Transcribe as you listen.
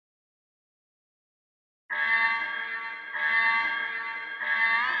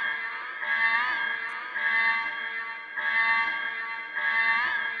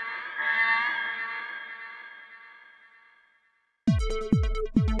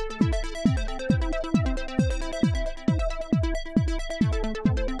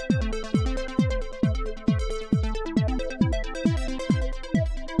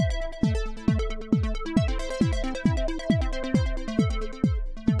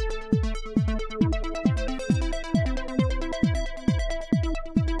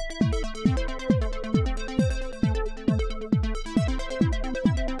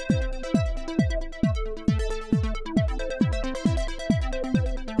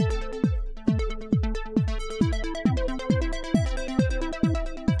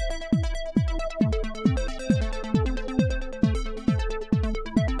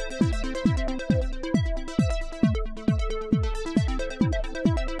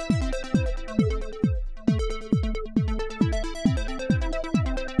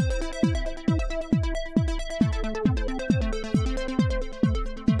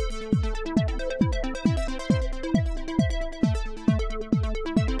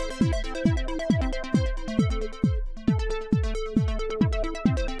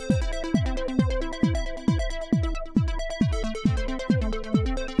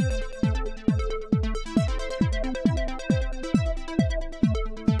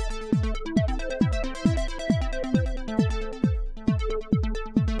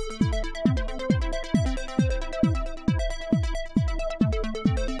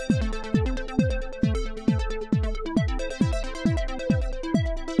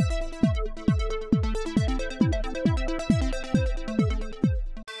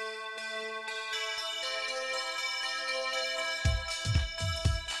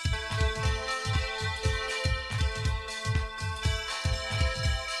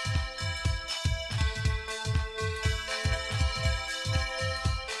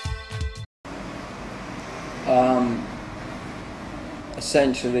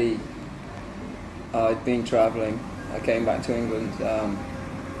Essentially, I'd been travelling. I came back to England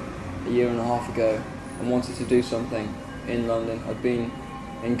a year and a half ago and wanted to do something in London. I'd been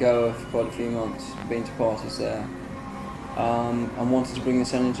in Goa for quite a few months, been to parties there, and wanted to bring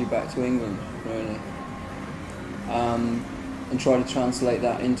this energy back to England, really, and try to translate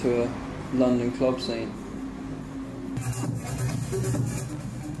that into a London club scene.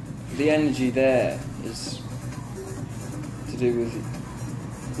 The energy there is to do with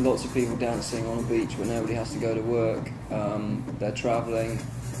lots of people dancing on a beach where nobody has to go to work. They're travelling,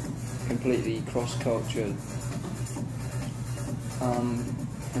 completely cross-cultured.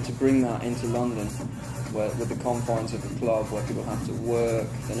 And to bring that into London, with the confines of the club, where people have to work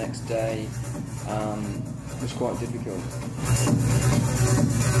the next day, was quite difficult.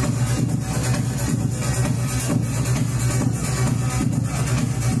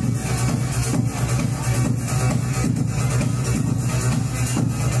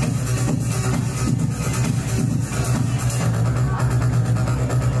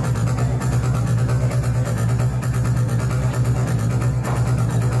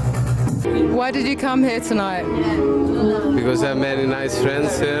 Why did you come here tonight? Because I have many nice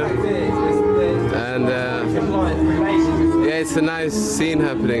friends here, and yeah, it's a nice scene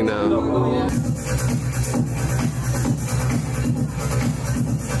happening now.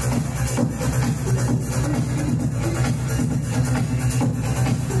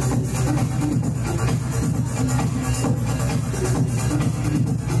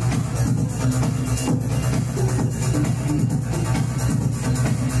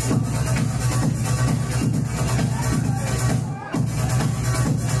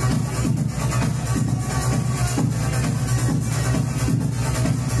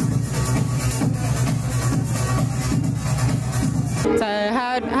 So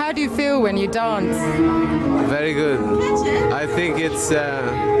how do you feel when you dance? Very good. I think it's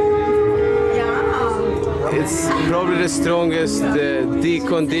probably the strongest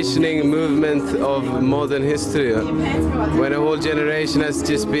deconditioning movement of modern history. When a whole generation has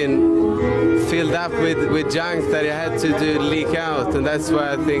just been filled up with junk that it had to leak out, and that's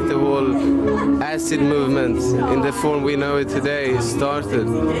why I think the whole acid movement in the form we know it today started.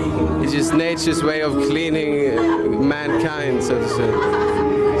 It's just nature's way of cleaning mankind, so to say.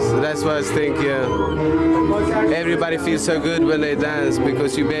 So that's why I think everybody feels so good when they dance,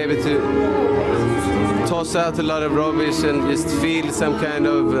 because you'll be able to toss out a lot of rubbish and just feel some kind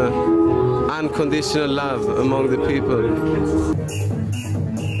of unconditional love among the people.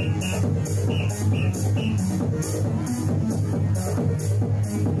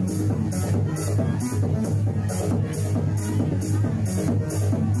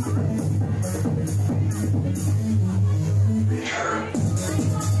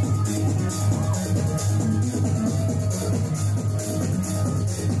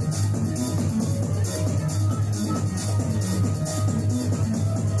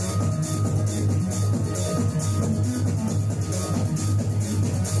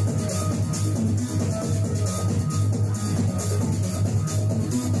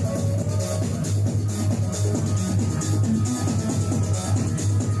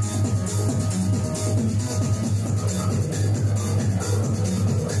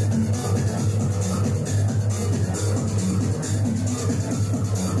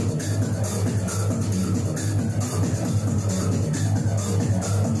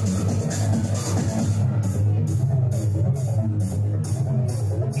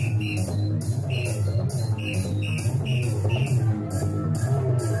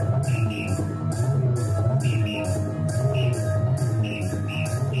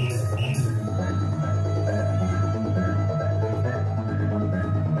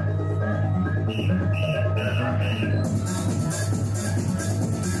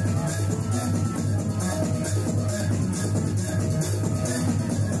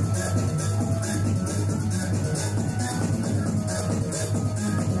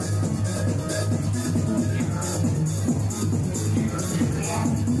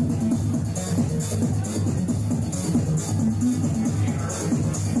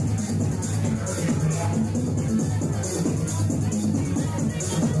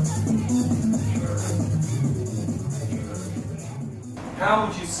 How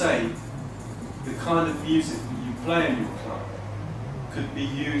would you say the kind of music that you play in your club could be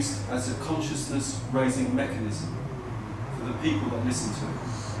used as a consciousness-raising mechanism for the people that listen to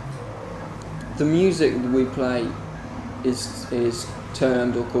it? The music that we play is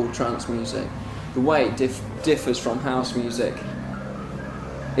termed or called trance music. The way it differs from house music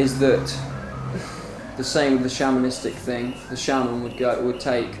is that the same with the shamanistic thing. The shaman would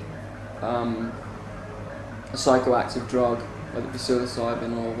take a psychoactive drug, whether it be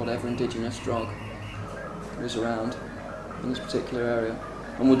psilocybin or whatever indigenous drug was around in this particular area,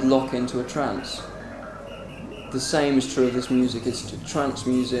 and would lock into a trance. The same is true of this music. It's trance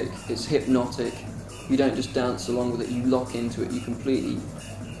music, it's hypnotic. You don't just dance along with it, you lock into it, you completely,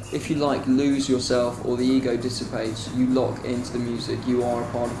 if you like, lose yourself or the ego dissipates, you lock into the music, you are a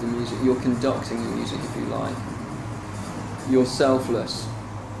part of the music, you're conducting the music if you like. You're selfless.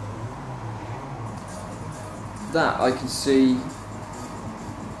 That I can see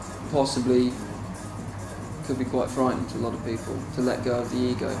possibly could be quite frightening to a lot of people, to let go of the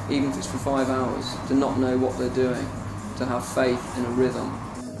ego, even if it's for 5 hours, to not know what they're doing, to have faith in a rhythm.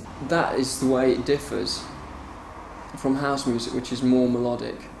 That is the way it differs from house music, which is more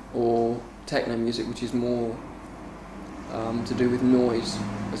melodic, or techno music, which is more to do with noise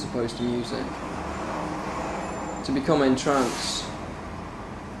as opposed to music. To become entranced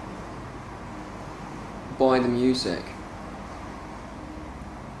by the music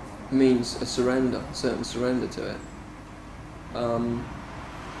means a surrender, a certain surrender to it.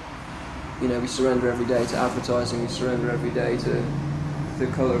 You know, we surrender every day to advertising, we surrender every day to the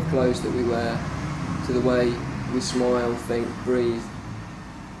colour of clothes that we wear, to the way we smile, think, breathe,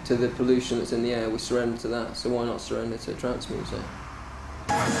 to the pollution that's in the air. We surrender to that, so why not surrender to trance music?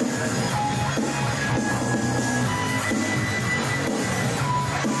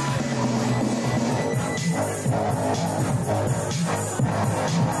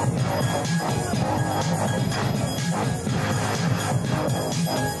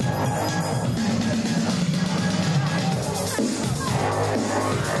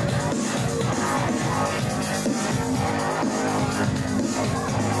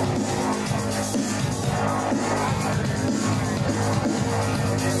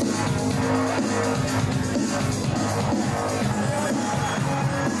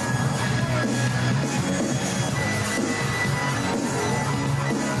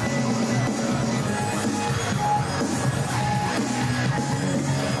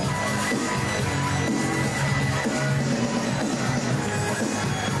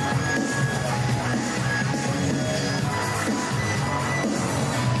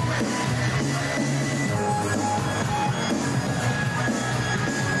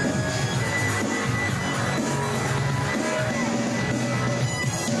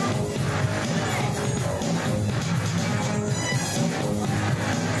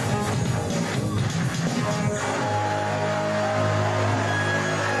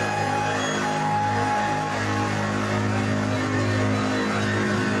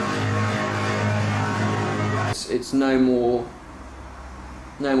 It's no more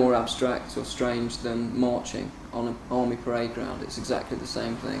abstract or strange than marching on an army parade ground. It's exactly the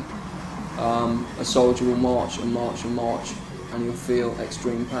same thing. A soldier will march and march and march, and he'll feel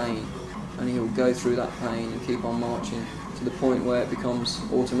extreme pain, and he'll go through that pain and keep on marching to the point where it becomes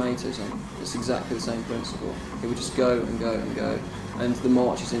automatism. It's exactly the same principle. He will just go and go and go, and the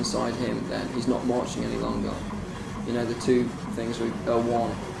march is inside him then. He's not marching any longer. You know, the two things are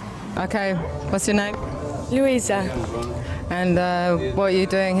one. Okay, what's your name? Louisa. And what are you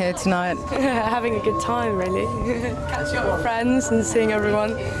doing here tonight? Having a good time, really. Catching up with friends and seeing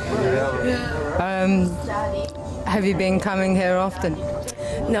everyone. Have you been coming here often?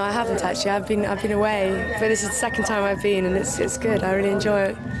 No, I haven't actually. I've been away, but this is the second time I've been, and it's good. I really enjoy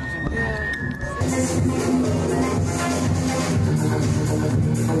it.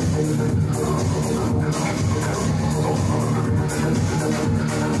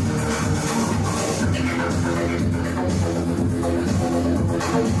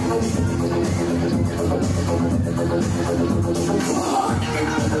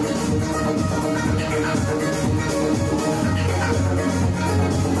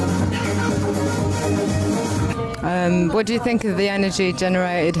 What do you think of the energy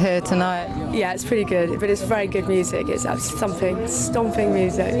generated here tonight? Yeah, it's pretty good, but it's very good music. It's stomping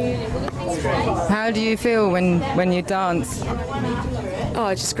music. How do you feel when you dance? Oh,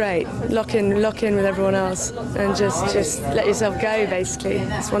 it's just great. Lock in with everyone else, and just let yourself go. Basically,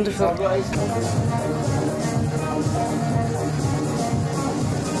 it's wonderful.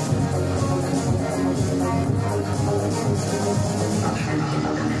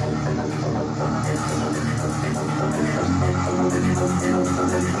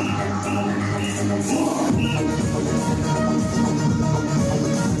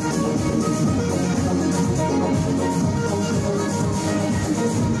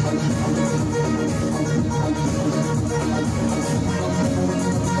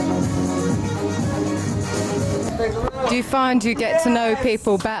 you find you get to know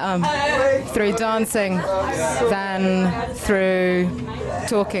people better through dancing than through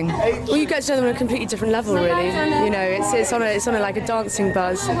talking? Well, you get to know them on a completely different level, really. You know, it's on a like a dancing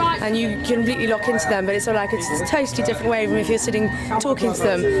buzz, and you completely lock into them. But it's sort of like it's a totally different way from if you're sitting talking to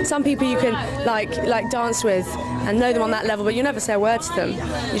them. Some people you can like dance with and know them on that level, but you never say a word to them.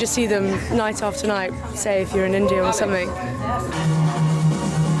 You just see them night after night. Say if you're in India or something.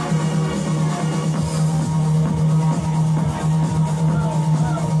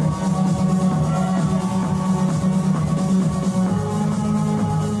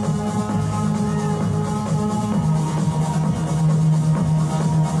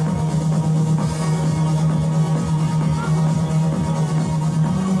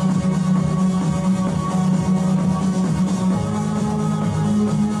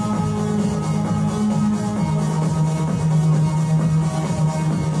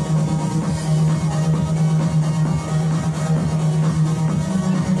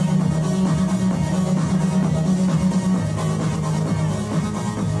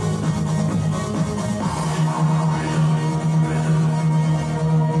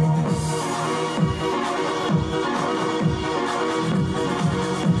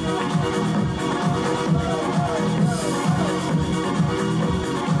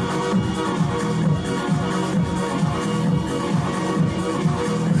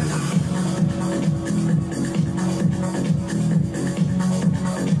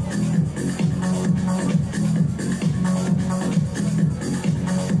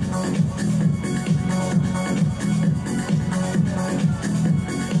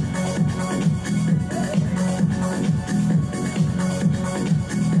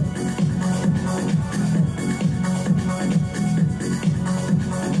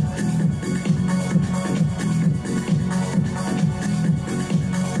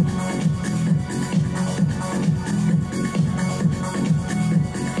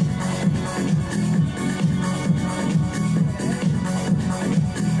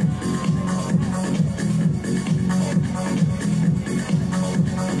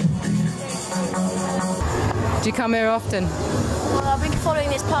 Do you come here often? Well, I've been following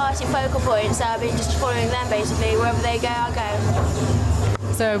this party focal point, so I've been just following them basically. Wherever they go, I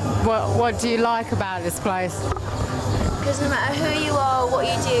go. So what do you like about this place? Because no matter who you are, what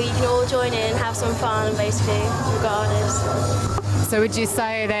you do, you can all join in and have some fun basically, regardless. So would you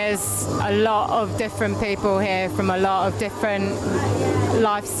say there's a lot of different people here from a lot of different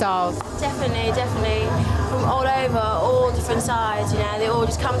lifestyles? Definitely, definitely. From all over, all different sides, you know, they all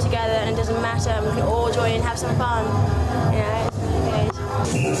just come together and it doesn't matter, and we can all join in and have some fun, you know,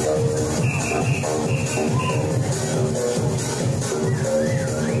 it's really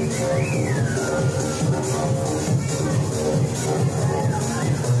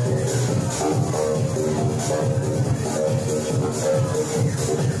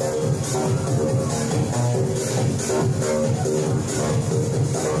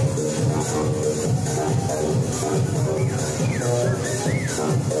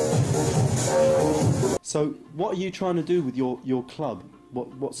So what are you trying to do with your club?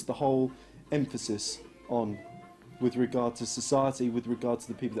 What's the whole emphasis on with regard to society, with regard to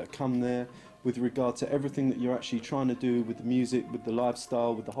the people that come there, with regard to everything that you're actually trying to do with the music, with the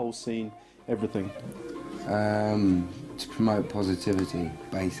lifestyle, with the whole scene, everything? To promote positivity,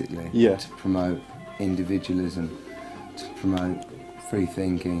 basically. Yeah. To promote individualism, to promote free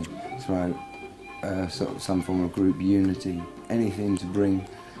thinking, to promote some form of group unity, anything to bring.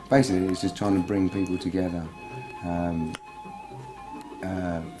 Basically, it's just trying to bring people together.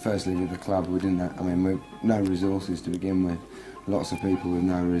 Firstly, with the club, we didn't have, I mean, we've no resources to begin with. Lots of people with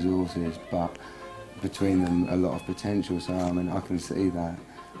no resources, but between them, a lot of potential. So, I mean, I can see that,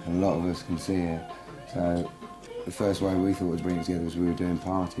 and a lot of us can see it. So, the first way we thought to bring it together was we were doing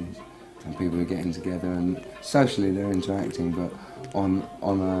parties, and people were getting together, and socially they're interacting, but on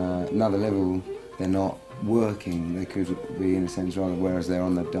another level, they're not working. They could be, in a sense, rather, whereas they're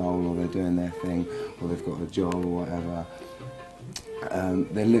on the dole or they're doing their thing or they've got a job or whatever.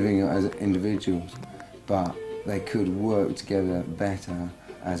 They're living as individuals, but they could work together better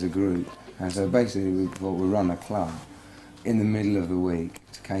as a group. And so basically we thought we'd run a club in the middle of the week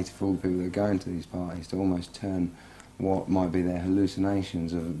to cater for all the people that are going to these parties, to almost turn what might be their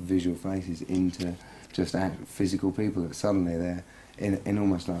hallucinations of visual faces into just physical people, that suddenly they're in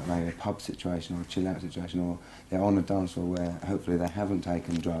almost like maybe a pub situation or a chill out situation, or they're on a dance floor where hopefully they haven't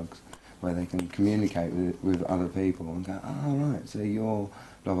taken drugs, where they can communicate with other people and go, oh right, so you're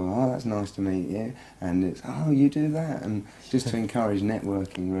blah blah blah, oh that's nice to meet you, and it's, oh you do that, and just to encourage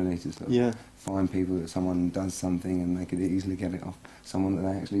networking really, to sort of find people that someone does something and they could easily get it off someone that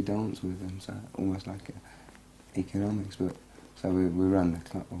they actually dance with, and so almost like economics. But so we run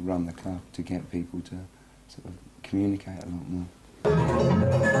the club to get people to sort of communicate a lot more.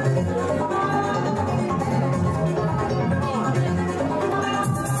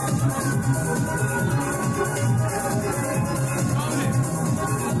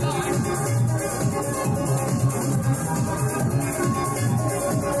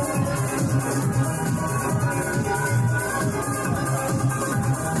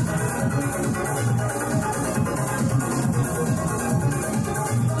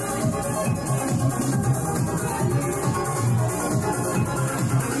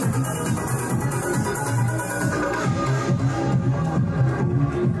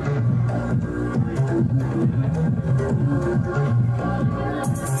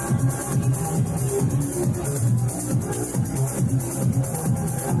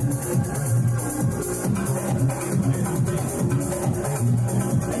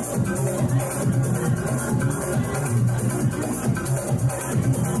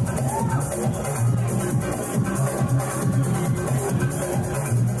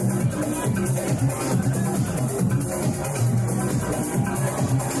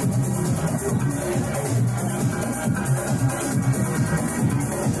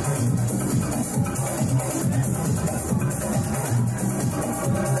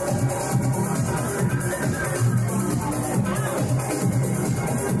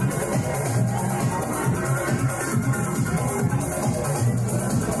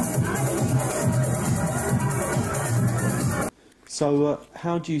 So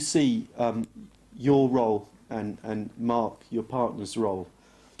how do you see your role and Mark, your partner's role,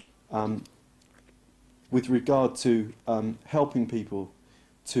 with regard to helping people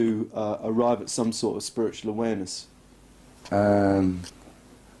to arrive at some sort of spiritual awareness? I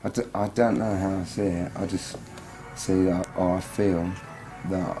don't know how I see it. I just see that, or I feel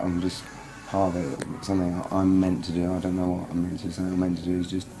that I'm just part of it, something I'm meant to do. I don't know what I'm meant to do. Something I'm meant to do is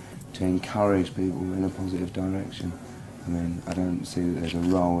just to encourage people in a positive direction. I mean, I don't see that there's a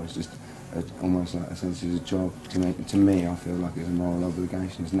role. It's just almost like essentially a job. To me, I feel like it's a moral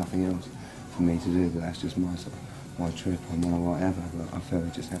obligation. There's nothing else for me to do, but that's just my sort of, my trip or my whatever. But I feel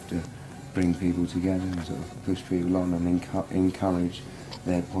we just have to bring people together and sort of push people on and encourage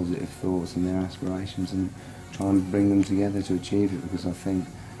their positive thoughts and their aspirations and try and bring them together to achieve it, because I think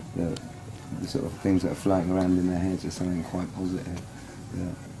that the sort of things that are floating around in their heads are something quite positive.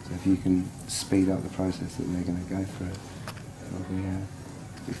 So if you can speed up the process that they're going to go through, it'll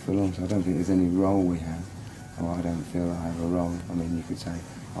be full on. So I don't think there's any role we have, or I don't feel I have a role. I mean, you could say,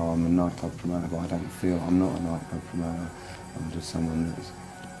 oh, I'm a nightclub promoter, but I don't feel I'm not a nightclub promoter. I'm just someone that's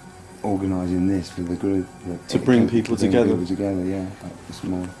organising this for the group. To bring people together. Yeah. It's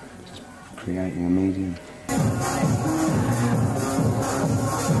more just creating a medium.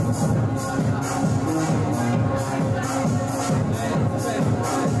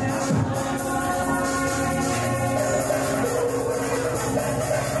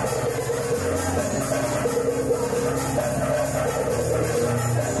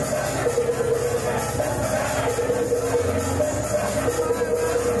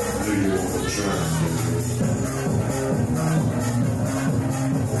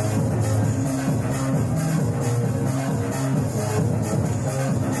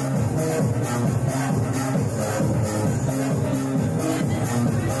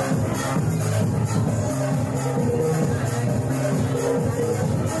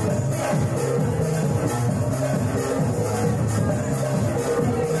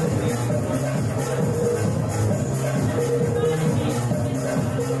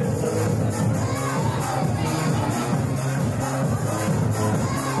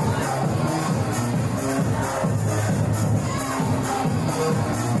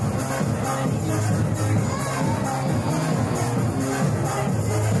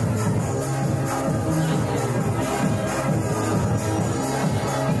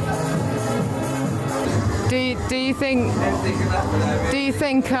 Do you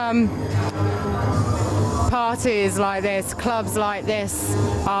think parties like this, clubs like this,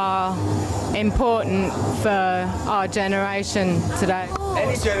 are important for our generation today?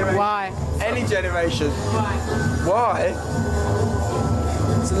 Any generation. Why? Any generation. Why? Why?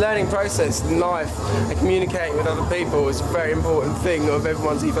 It's a learning process in life, and communicating with other people is a very important thing of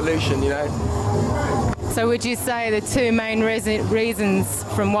everyone's evolution, you know. So would you say the two main reasons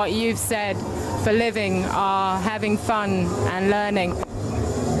from what you've said for living are having fun and learning?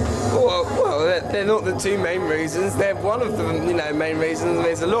 Well, they're not the two main reasons. They're one of the, main reasons.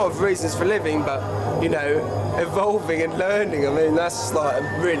 There's a lot of reasons for living, but, evolving and learning. I mean, that's like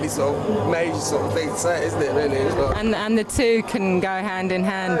a really sort of major sort of thing to say, isn't it? Really, as well. And the two can go hand in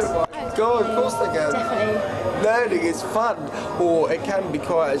hand. Oh my God, of course they can. Definitely. Learning is fun, or it can be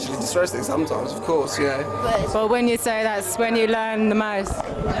quite actually distressing sometimes. Of course, Well, when you say that's when you learn the most.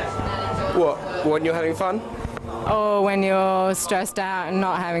 What? When you're having fun? Or when you're stressed out and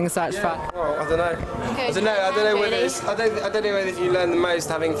not having such fun? Well, I don't know. I don't know whether it's, I don't know whether you learn the most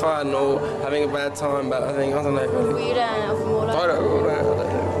having fun or having a bad time, but I don't know. Well, you learn from all I don't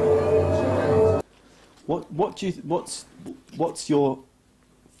know. What's your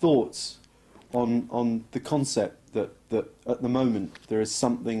thoughts on the concept that at the moment there is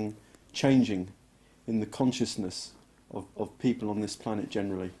something changing in the consciousness of people on this planet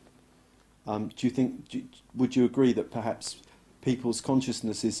generally? Would you agree that perhaps people's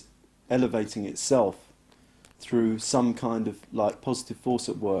consciousness is elevating itself through some kind of like positive force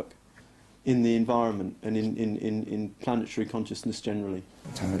at work in the environment and in planetary consciousness generally?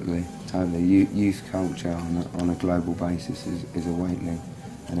 Totally. Youth culture on a global basis is awakening,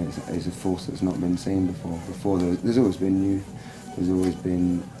 and it's a force that's not been seen before. There's always been youth, there's always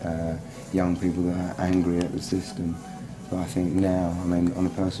been young people that are angry at the system, but I think now, I mean, on a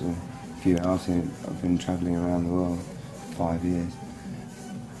personal view, I've been travelling around the world for 5 years.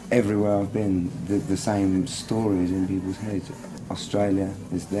 Everywhere I've been, the same stories in people's heads. Australia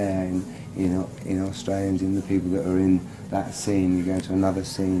is there, in Australians, in the people that are in that scene. You go to another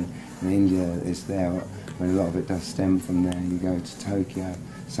scene in India, it's there. When a lot of it does stem from there. You go to Tokyo,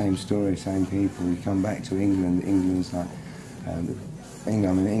 same story, same people. You come back to England, England's like,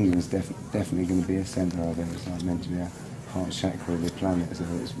 England's definitely going to be a centre of it. It's like meant to be a heart chakra of the planet. So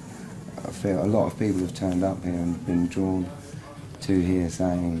I feel a lot of people have turned up here and been drawn to here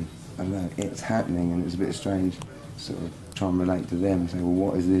saying, I don't know, it's happening, and it's a bit strange sort of try and relate to them and say, well,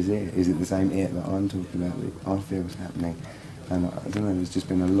 what is this it? Is it the same it that I'm talking about that I feel is happening? And I don't know, there's just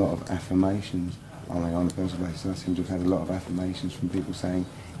been a lot of affirmations. I mean, on a personal basis, I seem to have had a lot of affirmations from people saying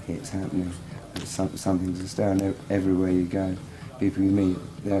it's happening. It's something to stare at everywhere you go. People you meet,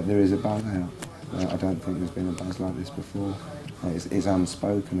 there is a buzz out. I don't think there's been a buzz like this before. It's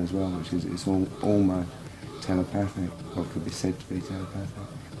unspoken as well, which is it's almost telepathic, or could be said to be telepathic.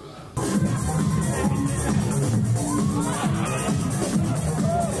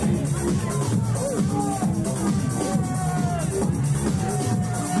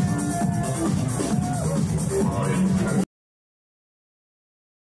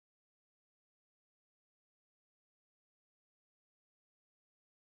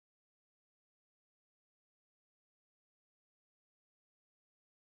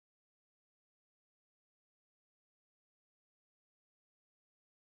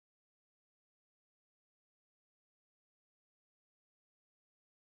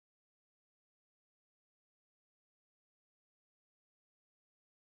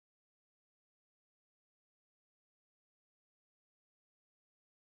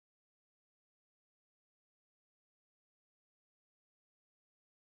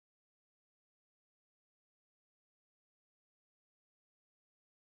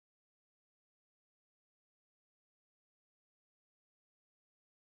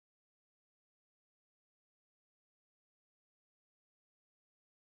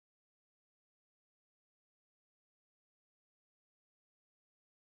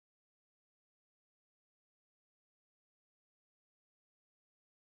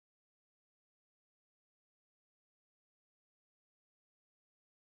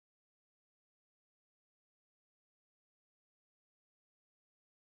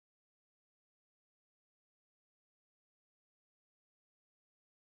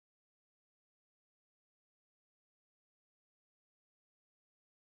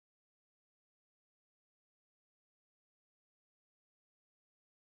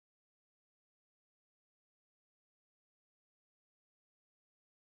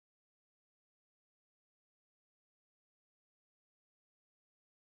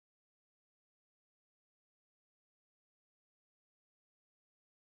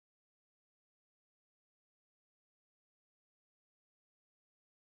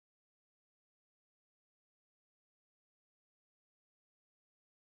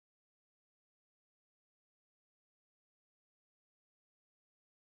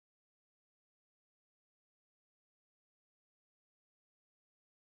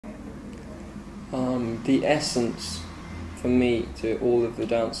 The essence, for me, to all of the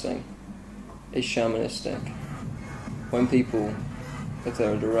dancing is shamanistic. When people, if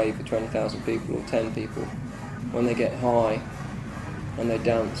they're at a rave for 20,000 people or 10 people, when they get high and they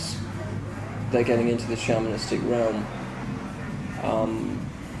dance they're getting into the shamanistic realm,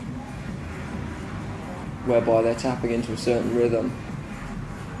 whereby they're tapping into a certain rhythm,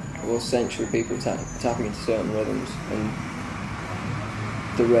 or essentially people tapping into certain rhythms, and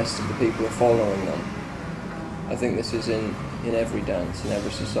the rest of the people are following them. I think this is in every dance, in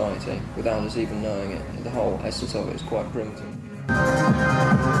every society, without us even knowing it. The whole essence of it is quite primitive.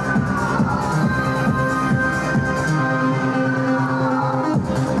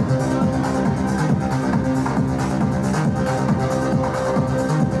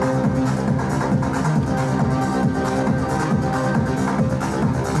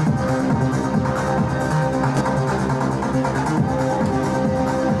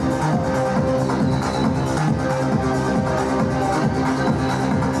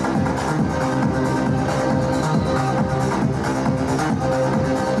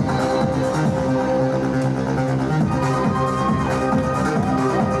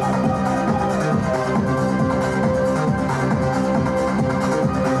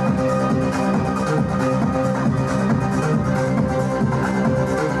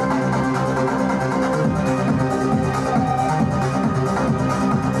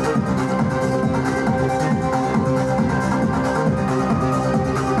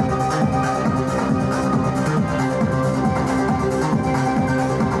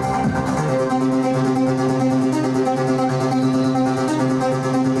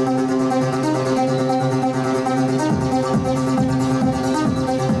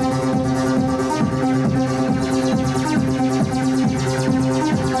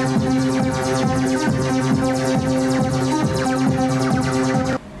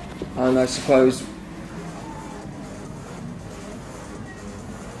 And I suppose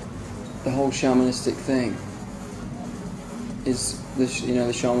the whole shamanistic thing is, the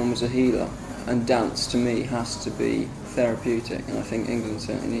shaman was a healer, and dance to me has to be therapeutic, and I think England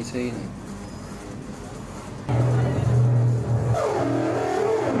certainly needs healing.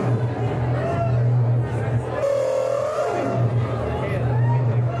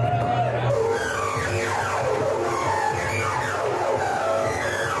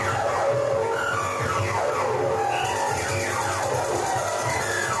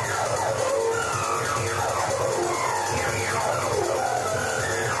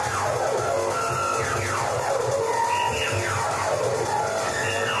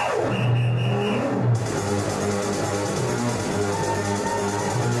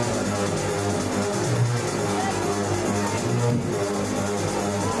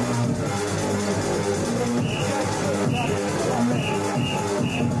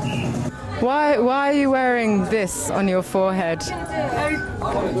 Why are you wearing this on your forehead?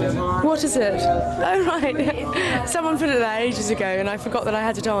 What is it? Oh, right. Someone put it there ages ago and I forgot that I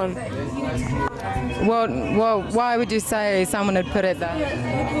had it on. Well, why would you say someone had put it there?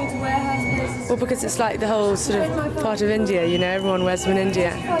 Well, because it's like the whole sort of part of India, you know, everyone wears them in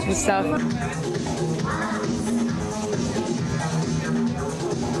India and stuff.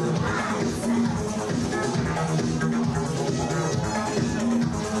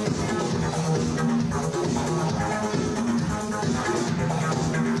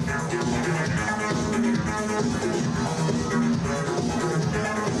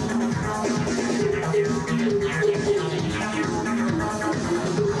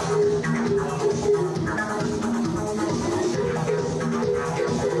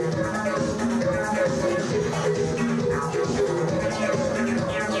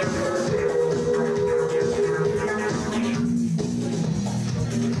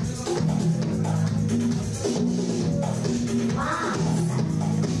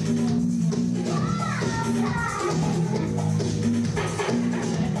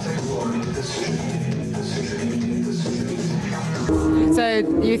 So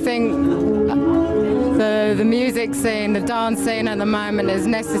you think the music scene, the dance scene at the moment is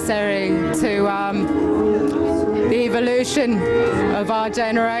necessary to the evolution of our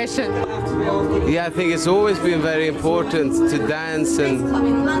generation? Yeah, I think it's always been very important to dance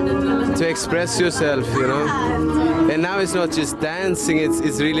and to express yourself, you know. And now it's not just dancing,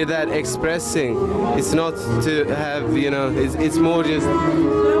 it's really that expressing. It's not to have, you know, it's more just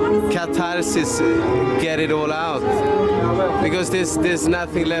catharsis, get it all out. Because there's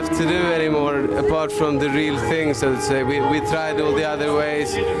nothing left to do anymore apart from the real thing, so to say. We tried all the other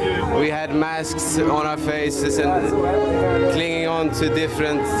ways. We had masks on our faces and clinging on to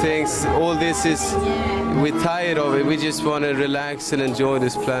different things. All this is, we're tired of it. We just want to relax and enjoy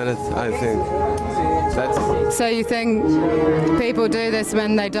this planet, I think. So you think people do this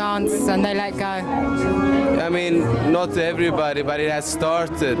when they dance and they let go? I mean, not everybody, but it has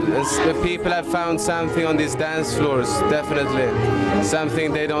started. People have found something on these dance floors, definitely.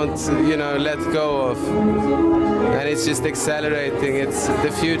 Something they don't, you know, let go of. And it's just accelerating.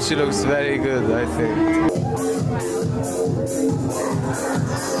 The future looks very good, I think.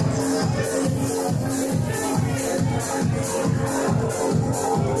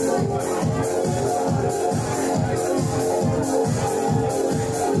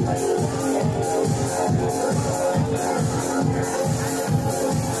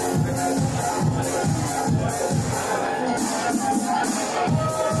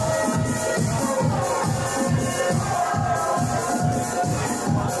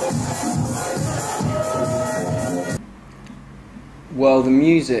 Well, the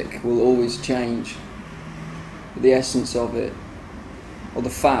music will always change. The essence of it, or the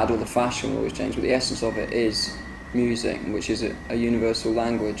fad or the fashion will always change, but the essence of it is music, which is a universal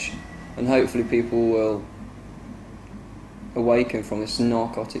language. And hopefully people will awaken from this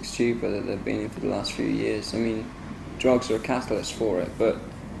narcotic stupor that they've been in for the last few years. I mean, drugs are a catalyst for it, but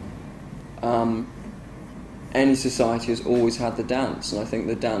any society has always had the dance, and I think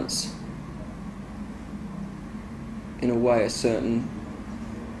the dance, in a way, a certain,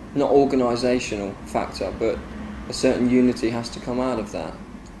 not organisational factor, but a certain unity has to come out of that.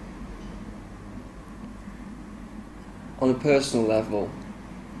 On a personal level,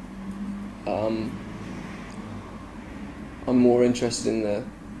 I'm more interested in the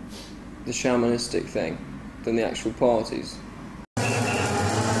shamanistic thing than the actual parties.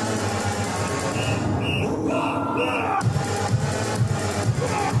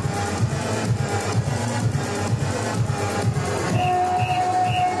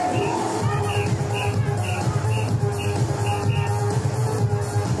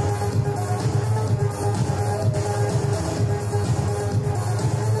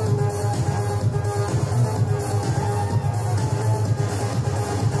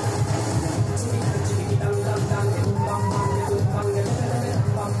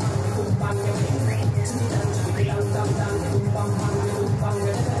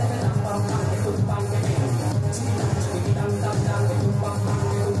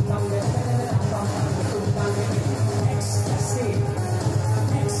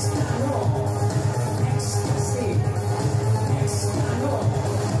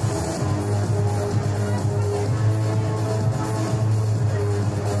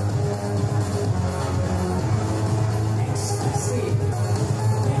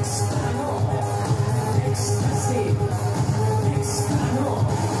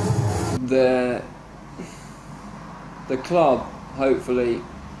 The club, hopefully,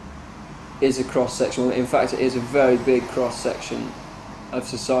 is a cross-section. In fact, it is a very big cross-section of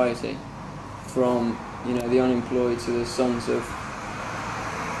society, from, you know, the unemployed to the sons of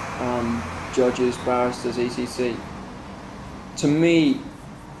judges, barristers, etc. To me,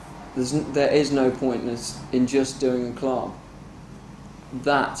 there is no point in just doing a club.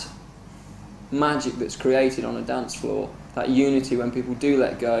 That magic that's created on a dance floor, that unity when people do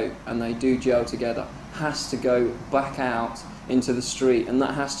let go and they do gel together, has to go back out into the street, and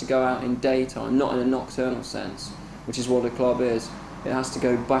that has to go out in daytime, not in a nocturnal sense, which is what a club is. It has to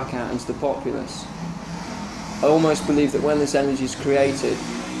go back out into the populace. I almost believe that when this energy is created,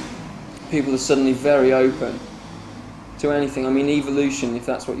 people are suddenly very open to anything. I mean, evolution, if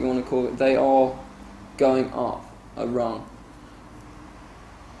that's what you want to call it, they are going up a rung.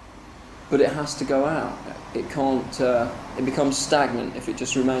 But it has to go out. It can't, it becomes stagnant if it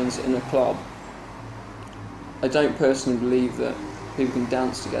just remains in a club. I don't personally believe that people can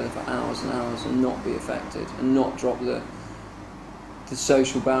dance together for hours and hours and not be affected, and not drop the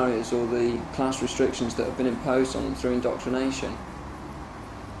social barriers or the class restrictions that have been imposed on them through indoctrination.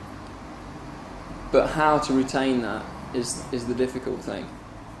 But how to retain that is the difficult thing.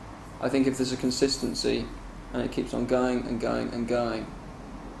 I think if there's a consistency and it keeps on going and going and going,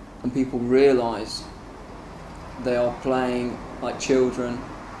 and people realise they are playing like children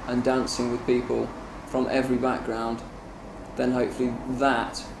and dancing with people from every background, then hopefully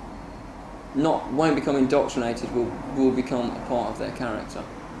that won't become indoctrinated, will become a part of their character,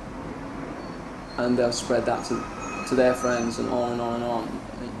 and they'll spread that to their friends, and on and on and on,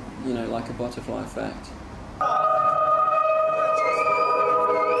 you know, like a butterfly effect.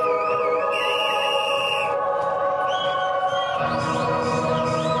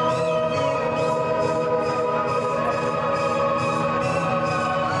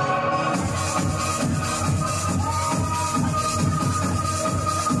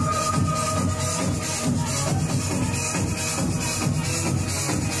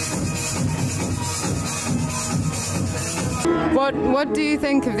 what do you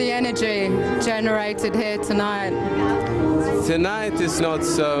think of the energy generated here tonight? Tonight is not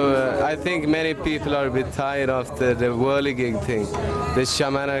so. I think many people are a bit tired after the whirly gig thing, the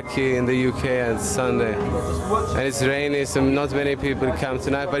shamanarchy in the UK on Sunday, and it's rainy, so not many people come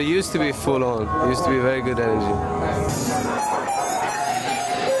tonight. But it used to be full on. It used to be very good energy.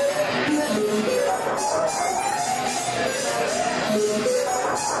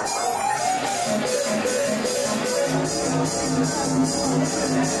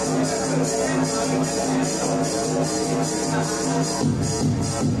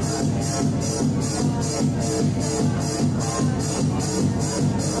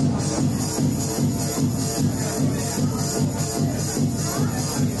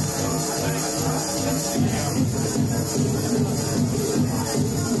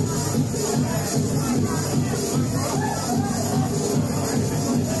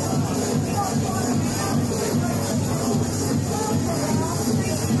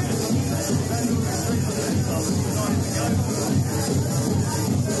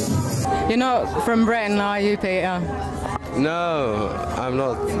 You're not from Britain, are you, Peter? No, I'm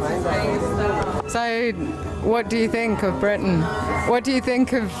not. So, what do you think of Britain? What do you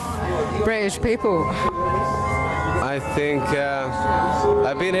think of British people? I think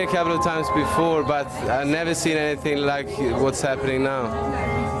I've been here a couple of times before, but I've never seen anything like what's happening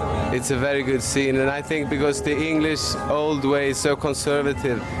now. It's a very good scene, and I think because the English old way is so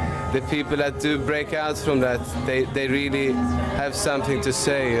conservative, the people that do break out from that, they really have something to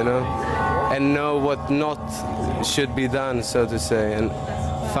say, you know, and know what not should be done, so to say, and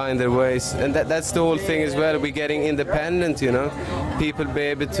find their ways. And that's the whole thing as well. We're getting independent, you know. People be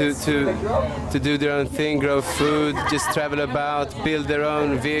able to do their own thing, grow food, just travel about, build their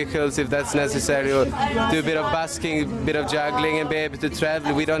own vehicles if that's necessary, or do a bit of busking, a bit of juggling, and be able to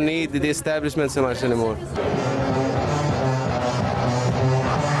travel. We don't need the establishment so much anymore.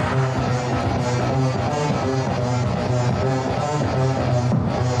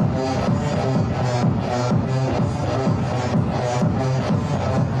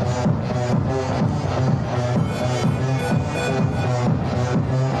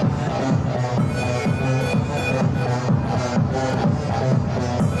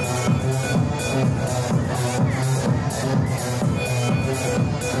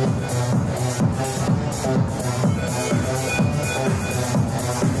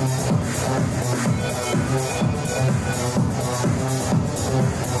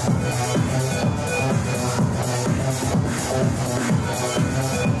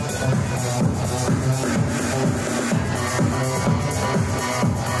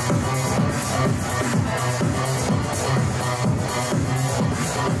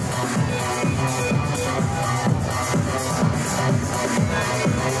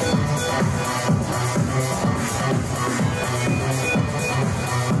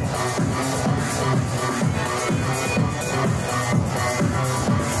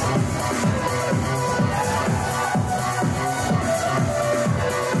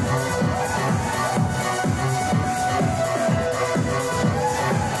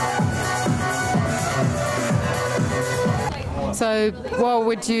 So, what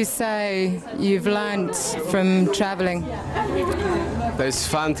would you say you've learnt from travelling? That it's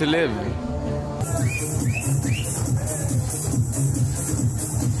fun to live.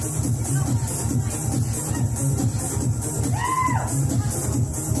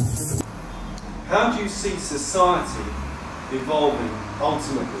 How do you see society evolving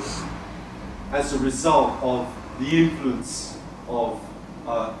ultimately as a result of the influence of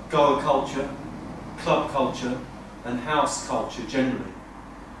Goa culture, club culture, and house culture generally,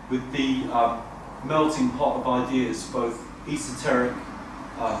 with the melting pot of ideas, both esoteric,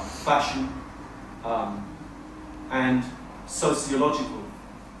 fashion, and sociological,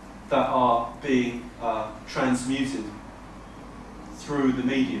 that are being transmuted through the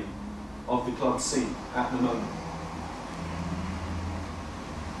medium of the club scene at the moment?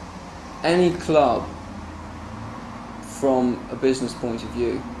 Any club, from a business point of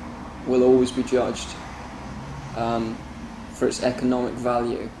view, will always be judged for its economic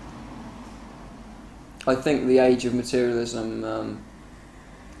value. I think the age of materialism and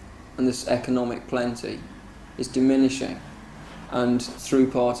this economic plenty is diminishing, and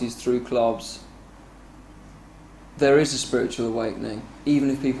through parties, through clubs, there is a spiritual awakening, even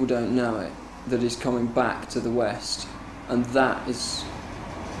if people don't know it, that is coming back to the West, and that is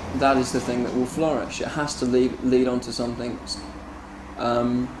the thing that will flourish. It has to lead on to something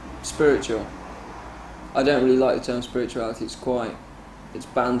spiritual. I don't really like the term spirituality, it's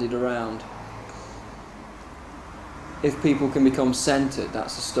bandied around. If people can become centred,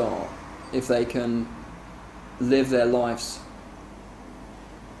 that's a start. If they can live their lives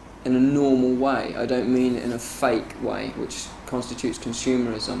in a normal way. I don't mean in a fake way, which constitutes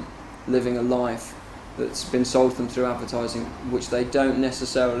consumerism, living a life that's been sold to them through advertising, which they don't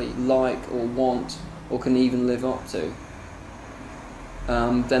necessarily like or want or can even live up to.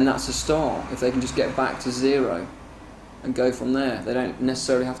 Then that's a start. If they can just get back to zero and go from there, they don't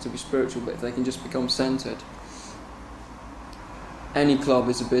necessarily have to be spiritual, but if they can just become centered. Any club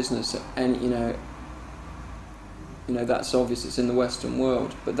is a business. Any, you know, that's obvious. It's in the Western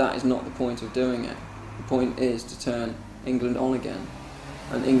world, but that is not the point of doing it. The point is to turn England on again,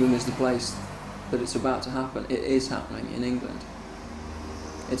 and England is the place that it's about to happen. It is happening in England.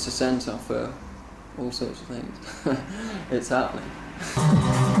 It's a centre for all sorts of things. It's happening.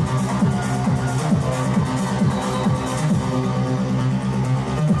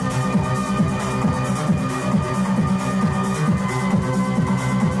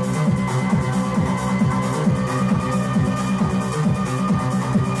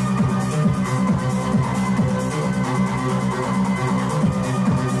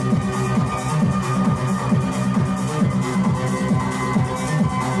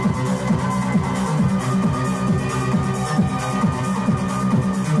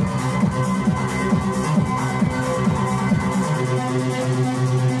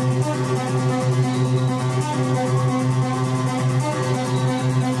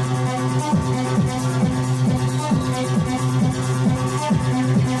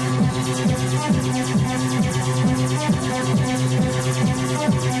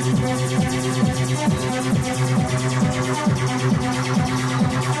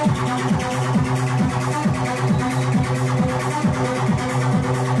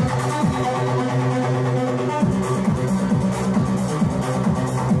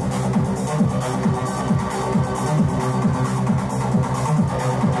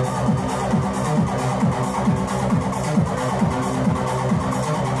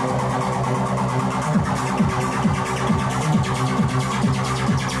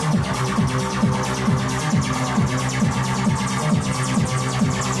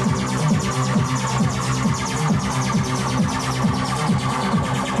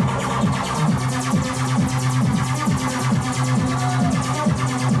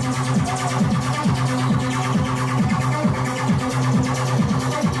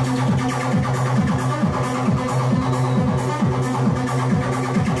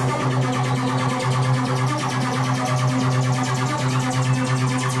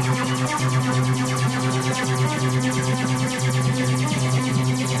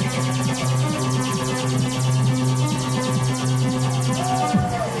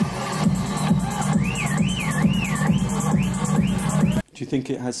 Do you think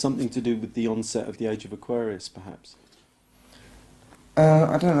it has something to do with the onset of the Age of Aquarius, perhaps?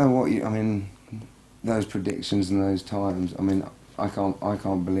 I don't know what you. I mean, those predictions and those times. I mean, I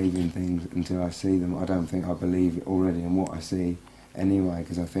can't believe in things until I see them. I don't think I believe already in what I see anyway,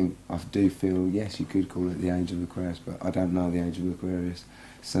 because I do feel, yes, you could call it the Age of Aquarius, but I don't know the Age of Aquarius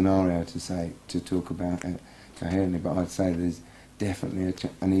scenario to talk about it coherently. But I'd say there's definitely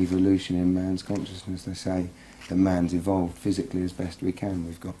an evolution in man's consciousness. They say that man's evolved physically as best we can.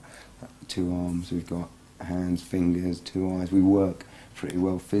 We've got 2 arms, we've got hands, fingers, 2 eyes. We work pretty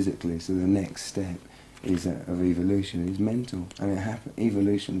well physically, so the next step is of evolution is mental, and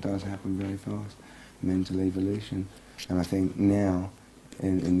evolution does happen very fast, mental evolution. And I think now,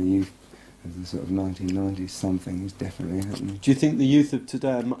 in the youth of the sort of 1990s, something is definitely happening. Do you think the youth of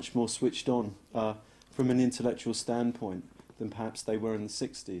today are much more switched on from an intellectual standpoint than perhaps they were in the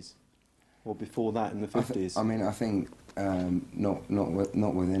 60s, or before that in the 50s? I mean, I think not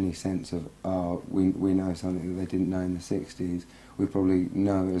with any sense of we know something that they didn't know in the 60s. We probably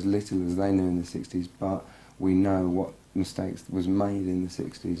know as little as they knew in the 60s, but we know what mistakes was made in the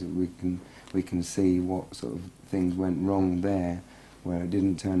 60s. We can see what sort of things went wrong there, where it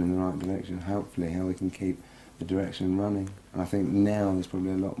didn't turn in the right direction. Hopefully, how we can keep the direction running. And I think now there's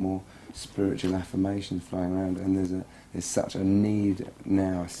probably a lot more spiritual affirmations flying around, and there's such a need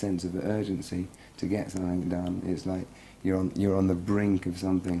now, a sense of urgency to get something done. It's like you're on the brink of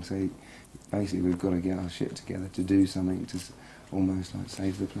something. So basically, we've got to get our shit together to do something to almost like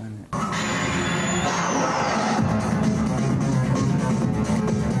save the planet.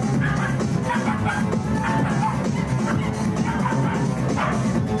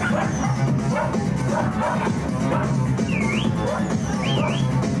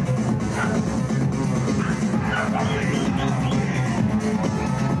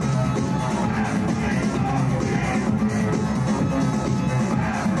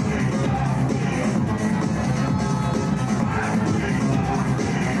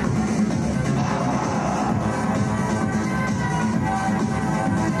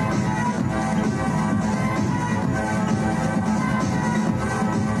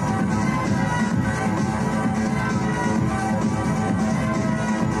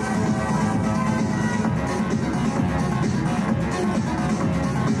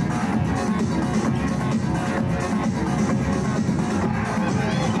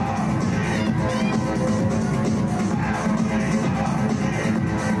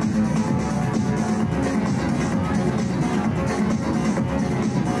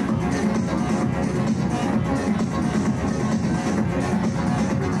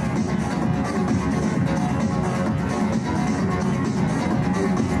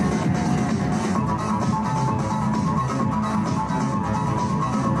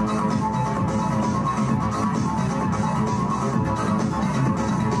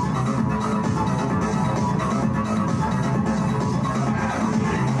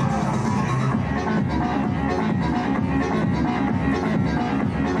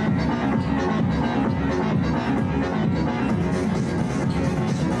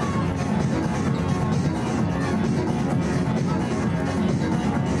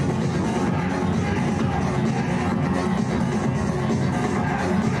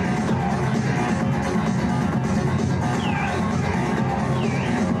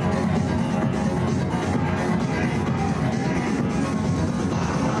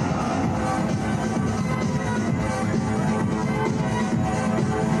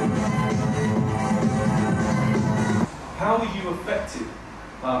 affected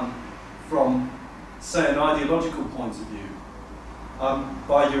from, say, an ideological point of view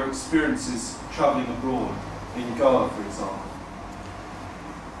by your experiences travelling abroad, in Goa, for example?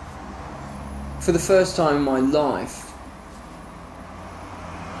 For the first time in my life,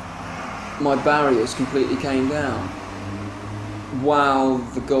 my barriers completely came down. While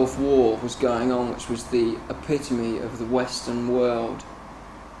the Gulf War was going on, which was the epitome of the Western world,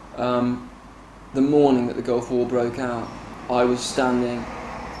 the morning that the Gulf War broke out, I was standing,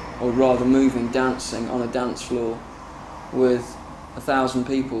 or rather moving, dancing on a dance floor with 1,000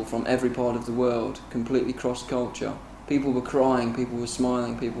 people from every part of the world, completely cross-culture. People were crying, people were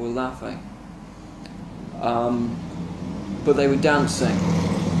smiling, people were laughing. But they were dancing.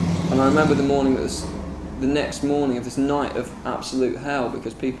 And I remember the next morning of this night of absolute hell,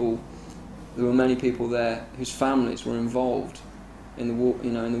 because there were many people there whose families were involved in the war,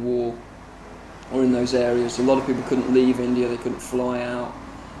 in the war or in those areas. A lot of people couldn't leave India, they couldn't fly out.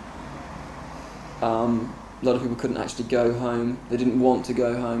 A lot of people couldn't actually go home, they didn't want to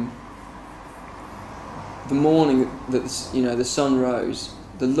go home. The morning that the sun rose,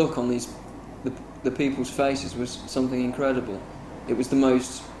 the look on the people's faces was something incredible. It was the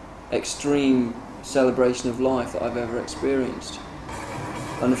most extreme celebration of life that I've ever experienced.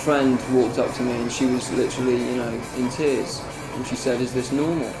 And a friend walked up to me and she was literally, in tears. And she said, "Is this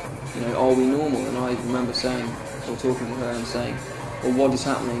normal? Are we normal?" And I remember saying, or talking to her and saying, "Well, what is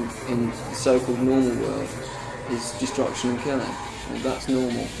happening in the so-called normal world is destruction and killing. And if that's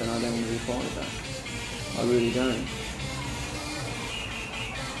normal, then I don't want to be part of that. I really don't."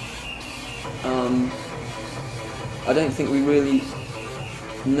 I don't think we really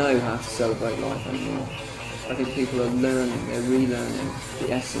know how to celebrate life anymore. I think people are they're relearning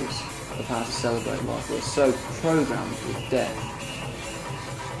the essence of how to celebrate life. We're so programmed with death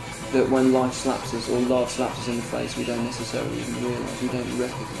that when life slaps us, or love slaps us in the face, we don't necessarily even realise, we don't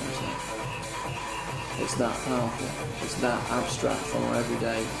recognise it. It's that powerful, it's that abstract from our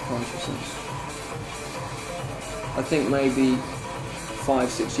everyday consciousness. I think maybe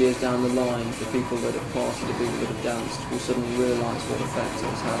 5-6 years down the line, the people that have partied, the people that have danced, will suddenly realise what effect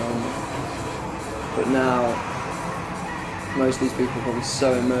it's had on them. But now, most of these people are probably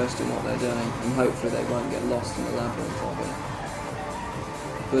so immersed in what they're doing, and hopefully they won't get lost in the labyrinth of it.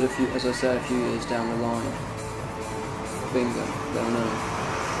 But as I said, a few years down the line, bingo, they'll know.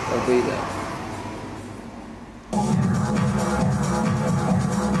 They'll be there.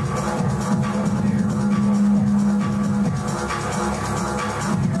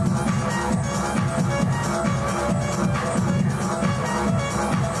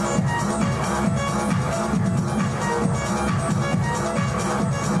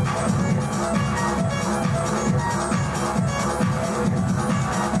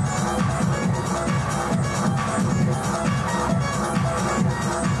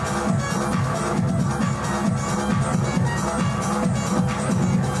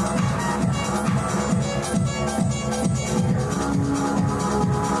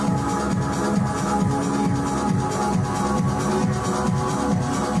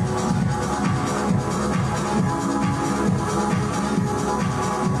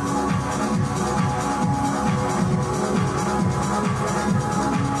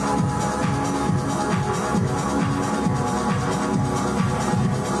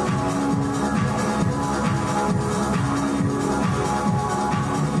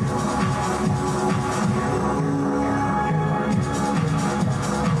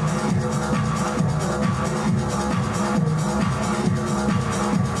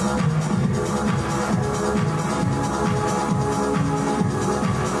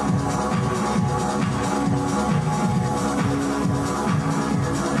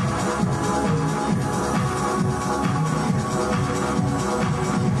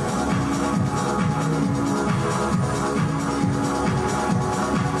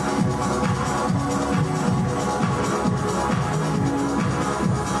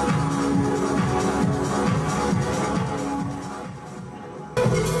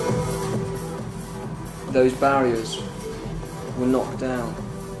 Those barriers were knocked down,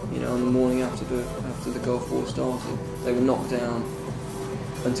 on the morning after the Gulf War started. They were knocked down,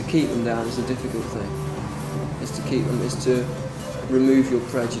 and to keep them down is a difficult thing. Is to remove your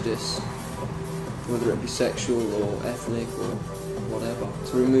prejudice, whether it be sexual or ethnic or whatever.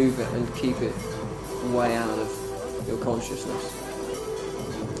 To remove it and keep it way out of your consciousness.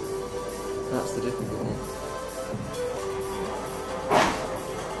 That's the difficult one.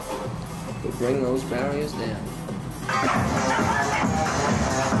 But bring those barriers down.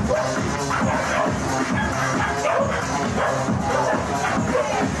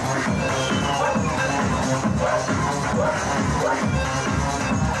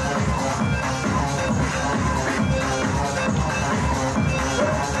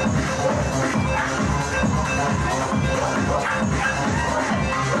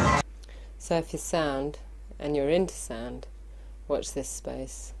 So if you're sound and you're into sound, watch this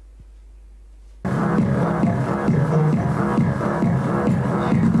space.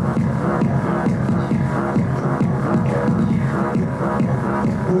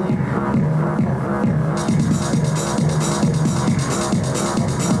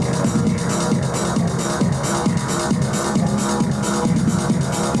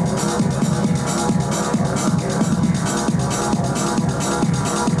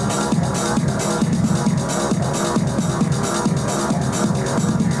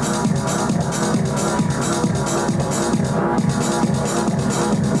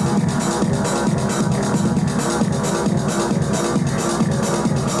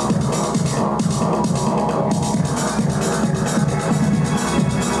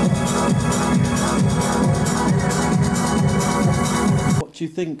 Do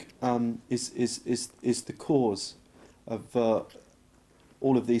you think is the cause of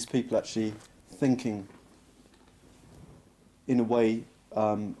all of these people actually thinking in a way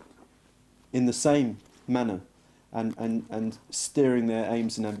in the same manner and steering their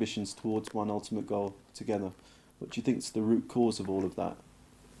aims and ambitions towards one ultimate goal together? What do you think is the root cause of all of that?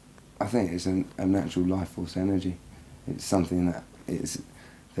 I think it's a natural life force energy. It's something that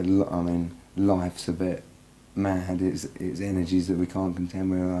I mean, life's a bit mad. It's energies that we can't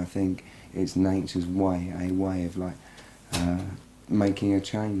contend with. I think it's nature's way, a way of like making a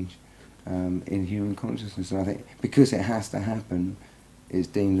change in human consciousness. And I think because it has to happen, it's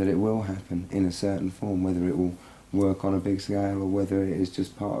deemed that it will happen in a certain form, whether it will work on a big scale or whether it is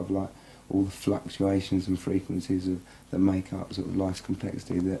just part of like all the fluctuations and frequencies that make up sort of life's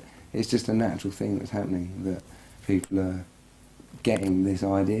complexity. That it's just a natural thing that's happening, that people are getting this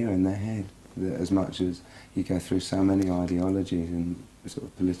idea in their head, that as much as you go through so many ideologies and sort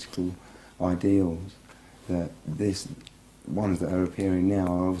of political ideals, that this ones that are appearing now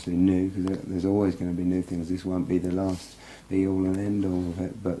are obviously new, because there's always going to be new things. This won't be the last be all and end all of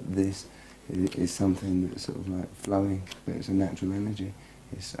it, but this is something that's sort of like flowing, but it's a natural energy.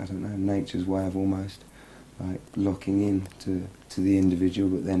 It's, I don't know, nature's way of almost like locking in to the individual,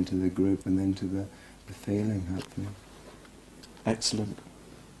 but then to the group, and then to the feeling, hopefully. Excellent.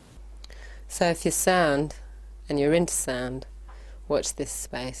 So if you're sound and you're into sound, watch this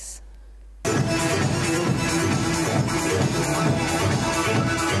space.